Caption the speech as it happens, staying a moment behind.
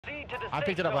to the I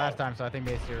picked it up last time, so I think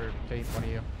maybe you're one of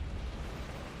you.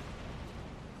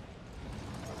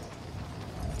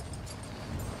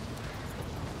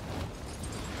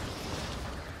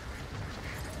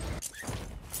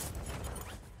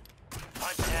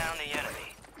 Hunt down the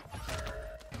enemy.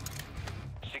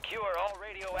 Secure all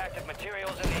radioactive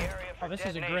materials in the area for this is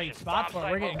a detonation. great spot for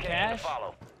it. We're getting cash.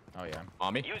 Oh yeah.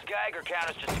 On me. Use Geiger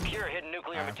counters to secure hidden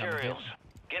nuclear materials.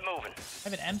 Get moving. I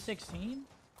have an M16.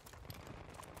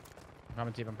 I'm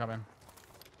coming, Teep. I'm coming.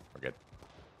 We're good.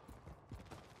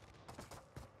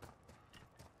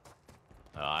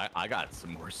 I got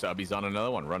some more subbies on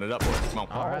another one. Run it up, boys. Come on.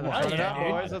 All right, let's run it up,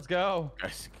 boys. Let's go.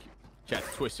 Guys,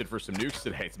 chat's twisted for some nukes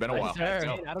today. It's been a while. Sir.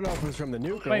 I don't know if it was from the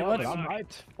nuke Wait, or what, but I'm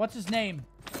hyped. what's his name?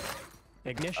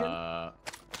 Ignition? I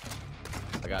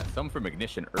got some from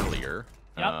Ignition earlier.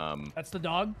 Yep, that's the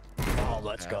dog. Oh,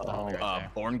 let's go.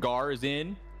 Borngar is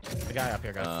in. The guy up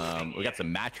here, guys. We got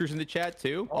some matchers in the chat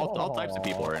too. All types of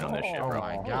people are in on this shit, Oh bro.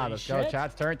 my god, let's go.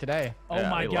 Chat's turn today. Oh Yeah,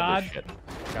 my they love god. this shit.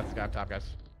 Got the guy up top, guys.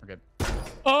 We're good.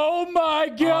 Oh my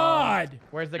god.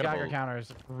 Where's the Got a Geiger little-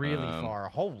 counters? Really far.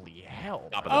 Holy hell.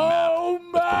 Top of the map. Oh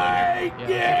my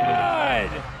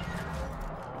god.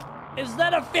 Is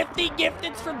that a 50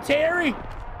 gifteds from Terry?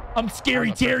 I'm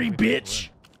scary Terry, bitch.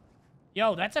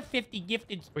 Yo, that's a 50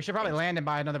 gifted. We should probably land and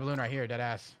buy another balloon right here, dead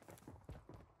ass.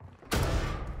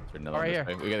 Another Right one here.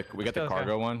 this way. We got the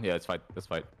cargo one. Yeah, let's fight. Let's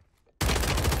fight.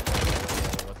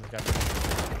 What's this guy?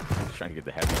 Just trying to get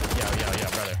the heavy. Yo,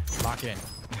 brother. Lock in.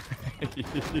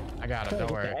 I got him.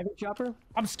 Don't worry. Heavy chopper?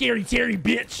 I'm scary Terry,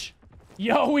 bitch.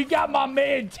 Yo, we got my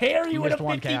man Terry with a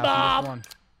 50 bomb.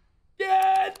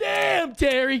 Yeah, damn,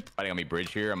 Terry. Fighting on me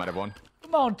bridge here. I might have one.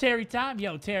 Come on, Terry time.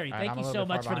 Yo, Terry, Alright, thank I'm you a so little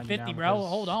bit much far for the behind you 50, now bro. because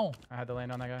Hold on. I had to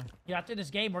land on that guy. Yeah, after this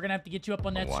game, we're going to have to get you up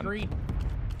on that One. screen.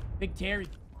 Big Terry.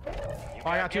 Oh,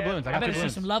 I got two balloons. I I got two better see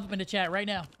balloons. some love up in the chat right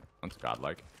now. That's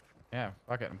godlike. Yeah,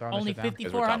 fuck it. I'm throwing Only this shit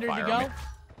down. 5,400 to Fire go? on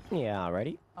me. Yeah,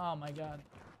 ready? Oh my god.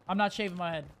 I'm not shaving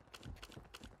my head.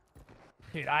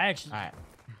 Dude, I actually... Alright.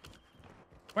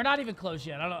 We're not even close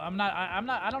yet.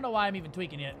 I don't know why I'm even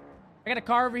tweaking yet. I got a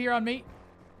car over here on me.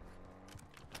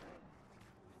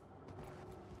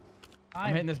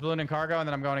 I'm hitting this balloon in cargo and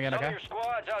then I'm going again, okay?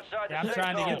 Yeah, I'm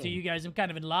trying to get to you guys. I'm kind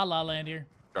of in La La Land here.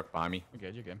 Truck behind me. You're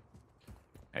good, you're good.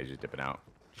 Hey, just dipping out,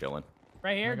 chilling.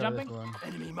 Right here, I'm gonna go to jumping. this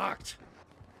balloon. Enemy marked.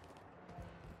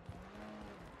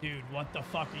 Dude, what the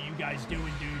fuck are you guys doing,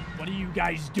 dude? What are you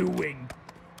guys doing?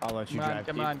 I'll let you Come on, drive.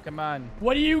 come Deep. on, come on.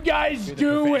 What are you guys You're the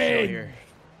professional doing? here.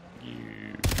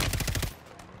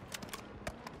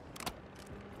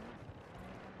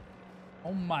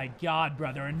 Oh my god,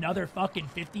 brother. Another fucking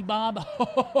 50 bomb?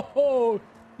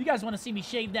 You guys want to see me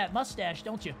shave that mustache,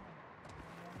 don't you?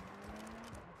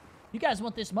 You guys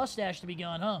want this mustache to be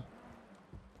gone, huh?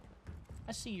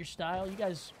 I see your style. You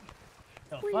guys...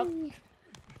 The fuck?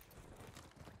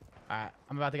 Alright,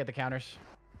 I'm about to get the counters.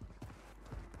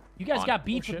 You guys On. got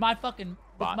beef Oh, with shit. my fucking...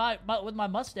 With my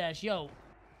mustache. Yo,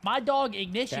 my dog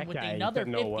Ignition That with guy another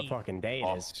doesn't 50. know what fucking day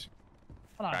it is.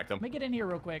 Hold on. Cracked him. Let me get in here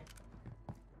real quick.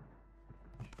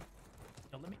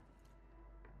 Yo, let me...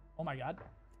 Oh my god.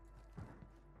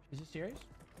 Is it serious?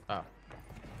 Oh.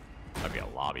 That'd be a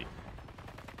lobby.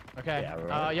 Okay. Yeah,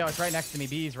 right. Yo, it's right next to me.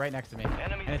 B's right next to me.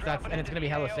 And it's gonna be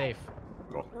hella safe.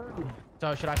 Cool.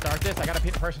 So should I start this? I got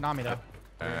a person on me though.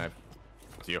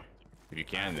 It's you. If you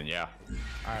can, then yeah.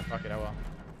 Alright, fuck it, I will.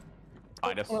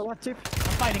 Find us. Well, what tip? I'm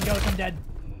fighting ghosts. I'm dead.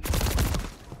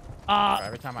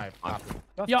 Every time I pop.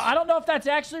 Yo, I don't know if that's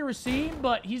actually Racine,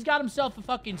 but he's got himself a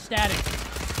fucking static.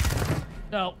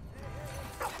 So,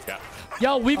 Yeah.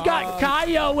 yo, we've got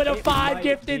Kaio with a it 5 might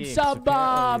gifted be, sub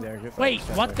bomb. apparently they're Wait,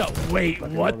 good. what the? Wait,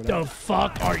 what the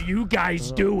fuck are you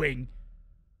guys doing?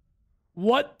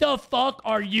 What the fuck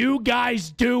are you guys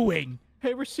doing?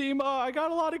 Hey, Rasima, I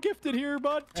got a lot of gifted here,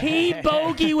 bud.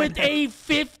 T-Bogey with a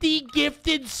 50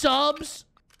 gifted subs?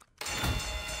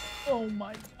 Oh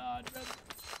my god.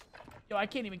 Yo, I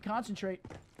can't even concentrate.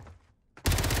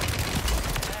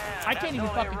 I can't even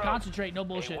fucking concentrate, no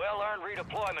bullshit. Well-earned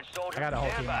redeployment, soldier. I got a whole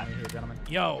team Stand on me here, gentlemen.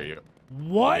 Yo, There you go.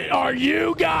 what are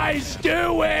you guys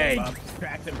doing?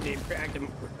 Cracked him, team. Cracked him.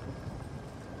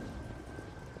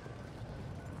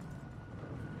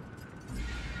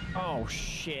 Oh,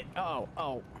 shit.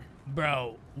 Oh.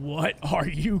 Bro, what are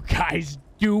you guys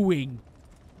doing?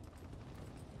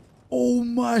 Oh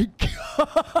my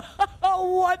god.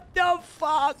 What the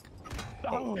fuck?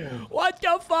 Oh. What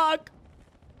the fuck?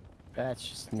 That's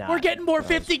just not... We're getting more that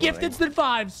 50 was funny. gifteds than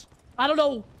 5s. I don't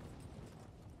know.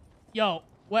 Yo,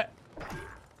 what?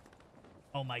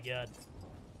 Oh my god.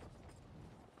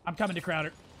 I'm coming to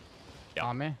Crowder. Yeah.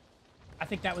 On me. I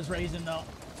think that was Raisin though.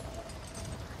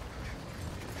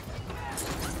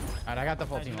 Alright, I got the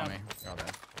full team on me. Go there.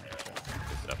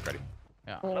 Good stuff, ready.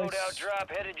 Yeah. Loadout drop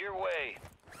headed your way.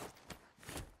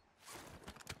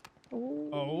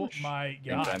 Oh my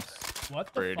god. Intense. What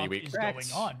the Pretty fuck weak. is Cracks.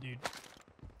 going on, dude?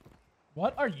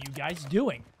 What are you guys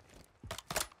doing?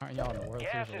 Aren't y'all in the world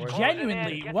Gas series is of closing Warzone?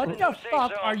 Genuinely, Get what to the the safe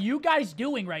fuck zone. are you guys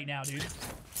doing right now, dude?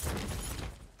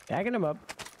 Tagging him up.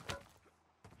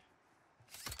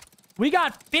 We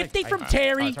got 50 from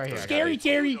Terry. it's right here, I got Scary it.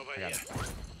 Terry. I got it.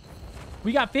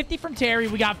 We got 50 from Terry.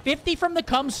 We got 50 from the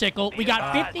Cumsicle. We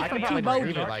got 50 I from can probably T-Bone.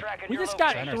 read it, like, We just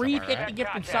got Center 350 somewhere, right?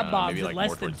 gifted Yeah, sub bombs maybe, in like, less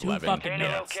more than towards 2 11. fucking Okay,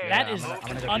 minutes. okay. That I'm is gonna go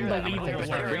through that. unbelievable I'm gonna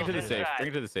work. Bring it to the Inside. safe. Bring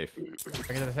it to the safe. Bring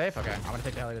it to the safe? Okay. I'm gonna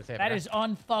take the heli to the safe. That okay? is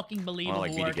unfucking believable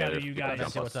like, be work out together of you if people guys.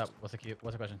 jump So what's up? What's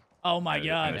the question? Oh my There's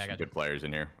god. some good players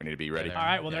in here. We need to be ready. there. All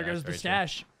right, well, Yeah, there goes that's the very true.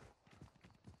 stash.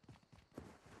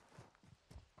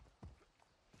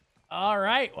 All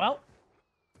right, well.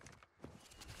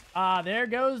 There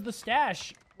goes the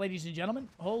stash, ladies and gentlemen.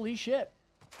 Holy shit.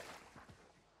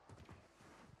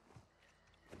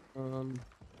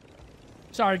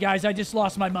 Sorry, guys, I just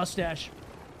lost my mustache.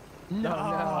 No.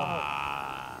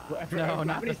 No,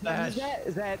 not How many the stash. subs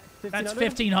is that? That's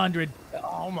 1,500? 1,500.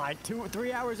 Oh my,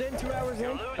 3 hours in, 2 hours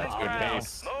in. That's good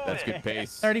pace. That's good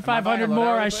pace. 3,500 Am I buying a more.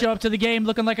 loadout, I show up to the game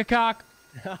looking like a cock.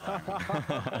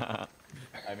 I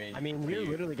mean, We're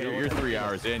literally gonna you're 3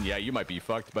 hours in. Yeah, you might be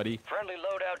fucked, buddy. Friendly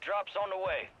loadout drops on the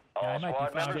way. Yeah, I All might be squad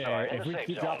fucked. members Yeah, are in if the we safe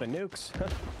keep zone. dropping nukes.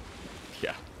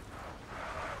 Yeah.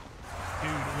 Dude,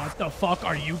 what the fuck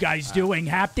are you guys doing?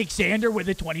 Haptic Sander with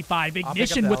a 25. I'll pick up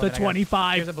Ignition the with a element, I got-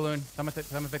 25. Here's a balloon. Someone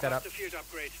pick that up.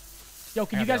 Yo,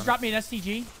 can you I have guys the drop me an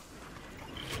STG?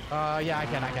 Yeah, I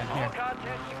can. All Here.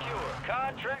 content secure.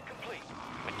 Contract complete.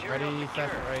 Material Ready, secure.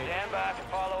 set, right. Stand by to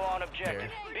follow on objective.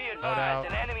 Here. Be Loadout, advised,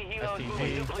 an enemy helo is STG.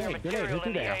 moving nuclear Hey, material who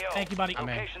in the that? AO. Thank you, buddy. I'm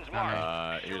in. Locations I'm in.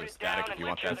 marked. Here's Shoot a it static down if you and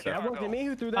want win that to the stuff. That wasn't me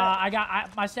who threw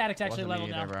that. My static's actually Wasn't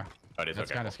me level either, now. bro. Oh, it is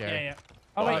That's okay. kind of scary. Yeah.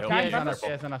 Oh, wait, Oh, can I Yeah, it's on grab us. this?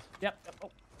 Yeah, it's on us. Yep. Oh.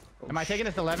 Am I taking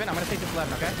this to 11? I'm gonna take this to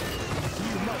 11, okay?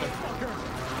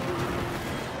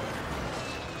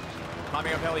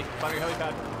 Climbing up heli. Climbing heli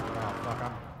pad. Oh,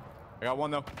 fuck. I got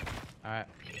one though. Alright.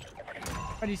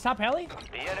 Ready, stop heli?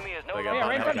 The enemy is no I longer Yeah,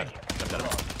 right in front of enemy. me. Jumped at him.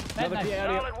 That nice.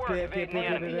 Solid work evading the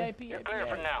enemy. PIP, You're clear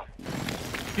for now.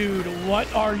 Dude,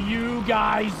 what are you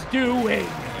guys doing?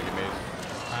 Thank you, mate.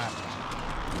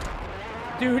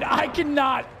 Dude,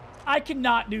 I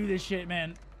cannot do this shit,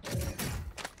 man.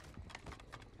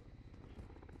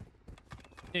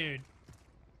 Dude.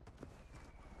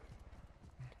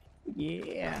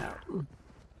 Yeah.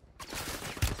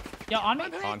 Yo, on me?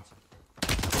 On.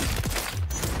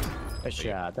 Nice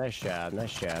shot. Nice shot. Nice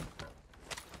shot.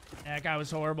 That guy was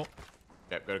horrible.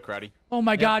 Yep, go to Crowdy. Oh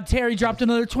my god, Terry dropped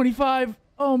another 25.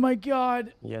 Oh my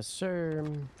god. Yes, sir.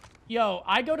 Yo,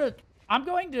 I'm going to, I'm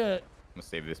gonna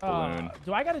save this balloon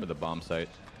do I for gotta, the bomb site.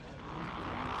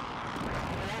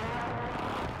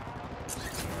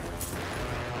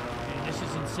 Dude, this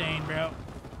is insane, bro.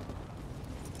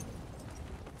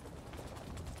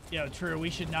 Yo, true, we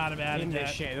should not have added In this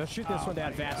that. shit. Let's shoot this one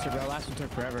down faster, bro. Last one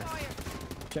took forever.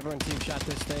 Everyone team shot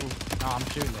this thing. Oh, I'm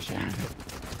shooting this shit.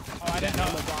 Oh, I didn't know.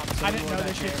 I didn't know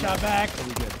this shit shot back. So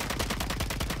we good.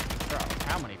 Bro,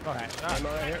 how many fucking shots? Ammo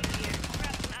right here.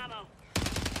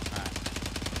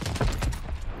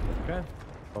 Okay.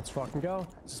 Let's fucking go.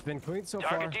 This has been clean so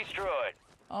far. Target destroyed.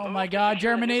 Oh Move my to god,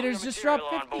 secure nuclear Germinators just dropped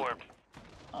material on 50. board.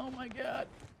 Oh my god.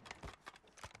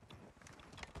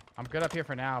 I'm good up here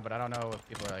for now, but I don't know if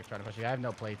people are like trying to push you. I have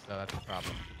no plates though, that's the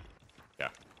problem. Yeah.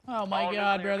 Oh my All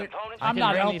god, nuclear brother. components I'm can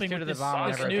not bring these helping two with to the this,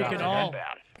 bomb this whenever it nuke drops at all.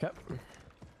 Inbound.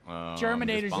 Okay.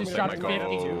 Germinators this bomb just site dropped might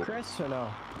 50. go- Chris or no?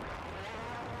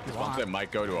 This bomb site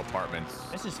might go to apartments.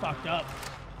 This is fucked up.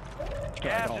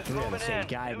 Gas all is three on the moving same in.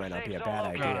 guy New might not safe be a zone bad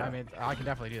located. idea. I mean, I can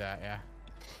definitely do that, yeah.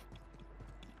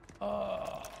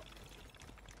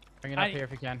 Bring it up I- here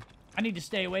if you can. I need to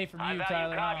stay away from High you, value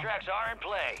Tyler. huh? contracts are in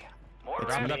play. More Drop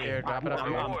it up revenue. here, drop it up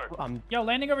here. I'm Yo,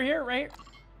 landing over here, right here.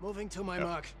 Moving to my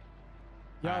mark.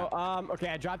 Yo, okay,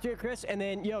 I dropped you, Chris, and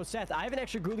then, yo, Seth, I have an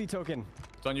extra ghoulie token.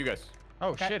 It's on you guys.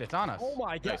 Oh shit, it's on us. Oh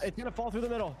my god, Nice. it's gonna fall through the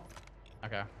middle.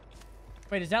 Okay.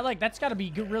 Wait, is that like, that's gotta be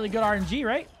good, really good RNG,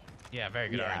 right? Yeah, very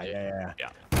good Yeah, RNG.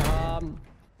 yeah.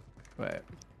 Wait.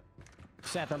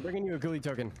 Seth, I'm bringing you a ghoulie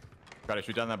token. Gotta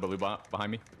shoot down that balloon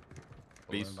behind me.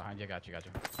 Balloon Please. behind you, got you.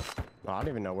 Oh, I don't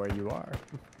even know where you are.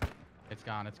 It's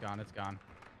gone, it's gone, it's gone.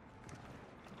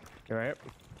 All right.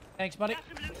 Thanks, buddy.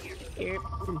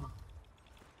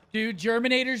 Dude,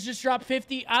 Germinators just dropped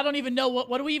 50. I don't even know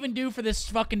what do we even do for this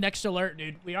fucking next alert,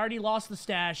 dude? We already lost the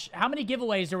stash. How many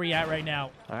giveaways are we at right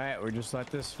now? All right, we just let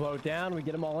this float down. We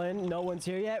get them all in. No one's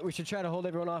here yet. We should try to hold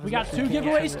everyone off. We as got much 2 as we can.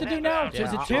 giveaways to do now. Yeah,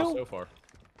 Is it I'll- 2? So far.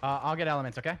 I'll get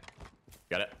elements, okay?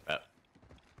 Got it.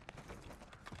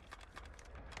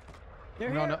 They're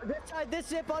No, here. no. This side, this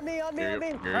zip on me, on me, Hear on me.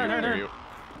 you. Hear you.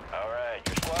 All right,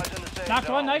 your squad's in the safe Knocked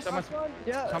zone. one, nice. Last one.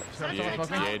 Yeah. Someone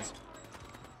smoke me.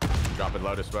 Dropping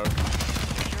low to smoke.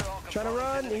 Secure all Trying to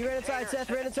run. He ran inside, Seth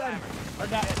ran inside. Heard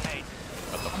that. detonate.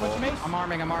 That's a How much full. mace? I'm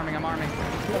arming. Oh,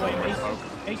 wait, Mace. Smoke.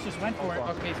 Ace just went for it.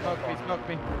 Smoke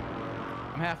me.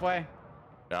 I'm halfway.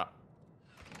 Yeah.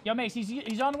 Yo, Mace,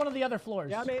 he's on one of the other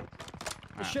floors. Yeah, mate.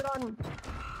 The shit on.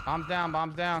 Bombs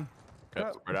down. Okay,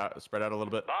 spread out a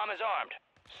little bit. Bomb is armed.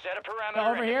 Set a perimeter.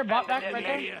 Over and here, defend bot the back right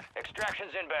detonator. there.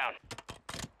 Extraction's inbound.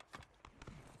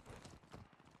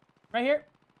 Right here.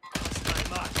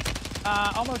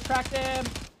 Almost cracked him.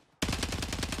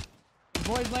 The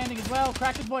boy's landing as well.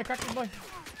 Cracked his boy.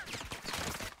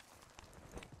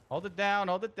 Hold it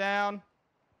down.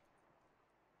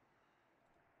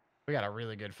 We got a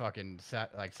really good fucking site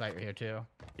right here too.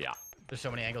 Yeah. There's so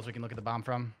many angles we can look at the bomb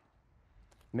from.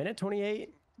 Minute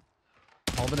 28.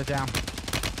 Holding it down.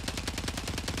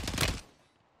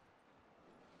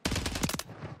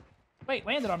 Wait,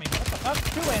 landed on me. What the fuck?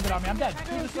 Two landed on me. I'm dead.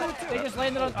 They just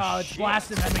landed on. Oh, it's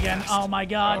blasting them again. Oh my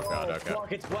god. Okay.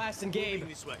 Fuck, it's blasting Gabe.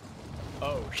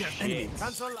 Oh shit.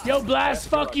 Yo, Blast,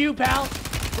 fuck you, pal.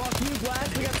 Fuck you,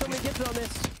 Blast. We got so many gifts on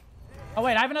this. Oh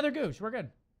wait, I have another goose. We're good.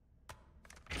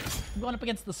 I'm going up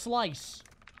against the slice.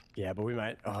 Yeah, but we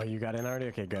might. Oh, you got in already?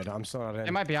 Okay, good. I'm still not in.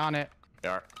 They might be on it. They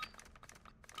are.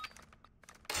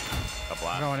 A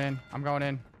blast. I'm going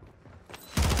in.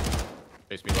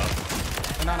 Face me low.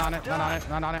 They're not on it.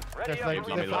 Ready Just up, like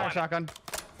ready the up. fire shotgun.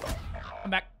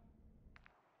 I'm back.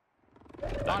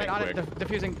 On it.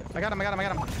 Diffusing. I got him.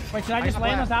 Wait, should I just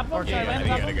land on top of him? Should I I land think on you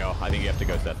top of gotta him? go. I think you have to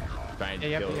go, Seth. Try and Yeah,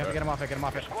 you have kill to get him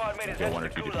off it. Squad mate is Kill heading one or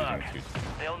to two Gulag. diffusing.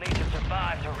 They'll need to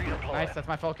survive to redeploy. Nice, that's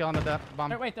my full kill on the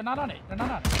bomb. Wait, they're not on it. They're not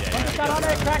on it. Yeah, One shot on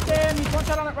it. Cracked him. He's one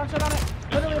shot on it.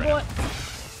 Literally a bullet.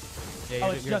 Yeah,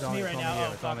 Oh, it's just me right now.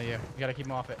 Oh, It's only you. You gotta keep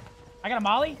him off it. I got a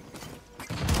molly.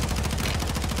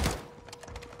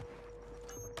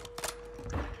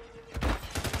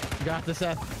 You got this,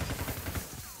 Seth.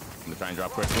 I'm gonna try and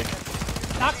drop quickly.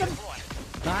 Knocked him.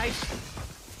 Nice.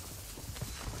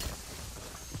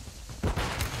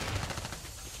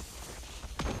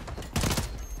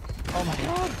 Oh my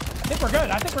god. I think we're good.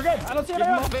 I don't see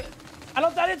anyone else.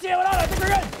 I didn't see anyone else. I think we're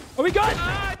good. Are we good?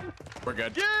 We're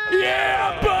good.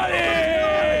 Yeah, buddy.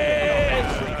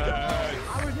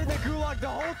 I was in the gulag the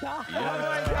whole time.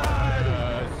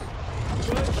 Yes.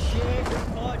 Good shit. Good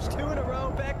punch. 2 in a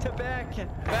row. Back to back.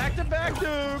 Dude.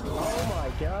 Oh my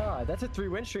god. That's a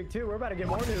 3-win streak too. We're about to get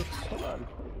more nukes. Hold on.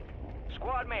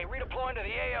 Squad mate, redeploying to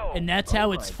the AO. And that's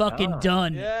how it's fucking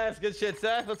done. Yes, good shit,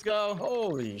 Seth. Let's go.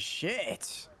 Holy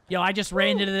shit. Yo, I just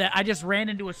ran into that. I just ran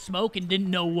into a smoke and didn't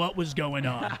know what was going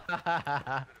on.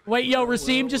 Wait, yo,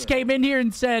 Rasim just came in here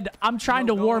and said, "I'm trying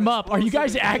to warm up." Are you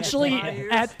guys actually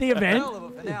at the event?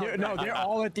 No, they're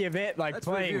all at the event, like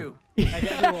playing. Like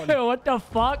everyone. What the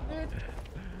fuck, dude?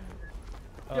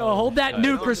 Yo, hold that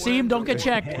nuke, Rasim. Don't get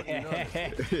checked.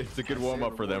 It's a good warm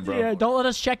up for them, bro. Yeah, don't let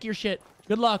us check your shit.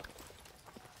 Good luck.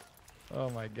 Oh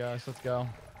my gosh, let's go.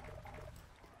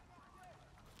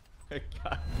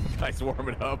 Nice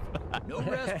warming up. No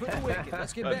rest for the wicked.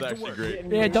 Let's get That's back to actually work. great.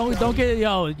 Yeah, don't get,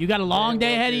 yo, you got a long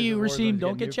day ahead of you, Rasim.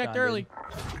 Don't get checked early.